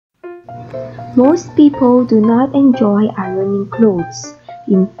Most people do not enjoy ironing clothes.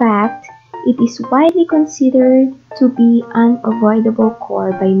 In fact, it is widely considered to be an unavoidable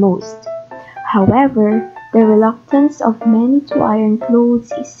chore by most. However, the reluctance of many to iron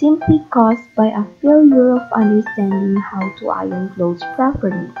clothes is simply caused by a failure of understanding how to iron clothes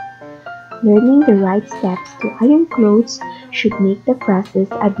properly. Learning the right steps to iron clothes should make the process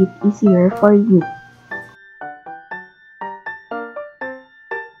a bit easier for you.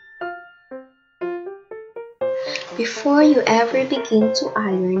 Before you ever begin to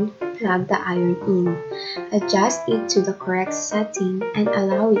iron, plug the iron in. Adjust it to the correct setting and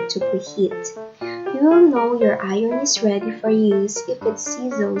allow it to preheat. You will know your iron is ready for use if it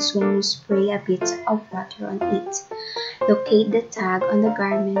sizzles when you spray a bit of water on it. Locate the tag on the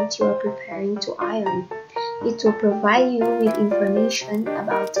garment you are preparing to iron. It will provide you with information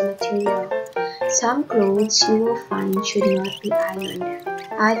about the material. Some clothes you will find should not be ironed.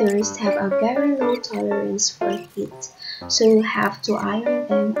 Others have a very low tolerance for heat, so you have to iron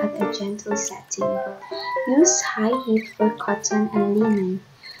them at a gentle setting. Use high heat for cotton and linen.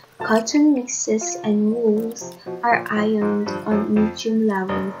 Cotton mixes and wools are ironed on medium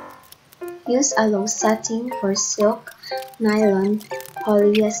level. Use a low setting for silk, nylon,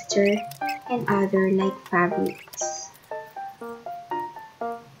 polyester, and other light fabrics.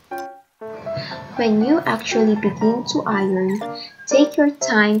 When you actually begin to iron, take your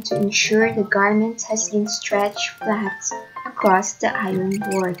time to ensure the garment has been stretched flat across the iron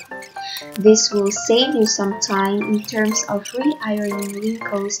board. This will save you some time in terms of re-ironing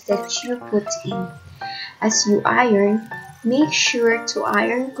wrinkles that you put in. As you iron, make sure to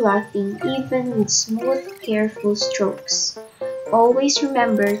iron clothing even with smooth, careful strokes. Always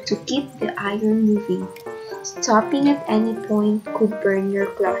remember to keep the iron moving. Stopping at any point could burn your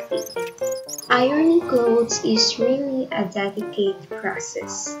clothing. Ironing clothes is really a delicate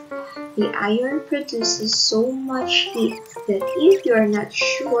process. The iron produces so much heat that if you are not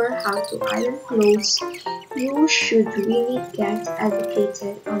sure how to iron clothes, you should really get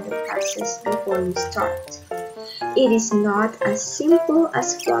educated on the process before you start. It is not as simple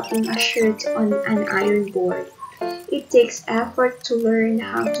as flopping a shirt on an iron board. It takes effort to learn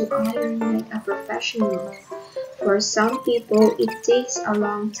how to iron like a professional. For some people, it takes a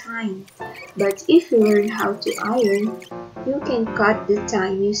long time, but if you learn how to iron, you can cut the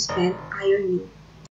time you spend ironing.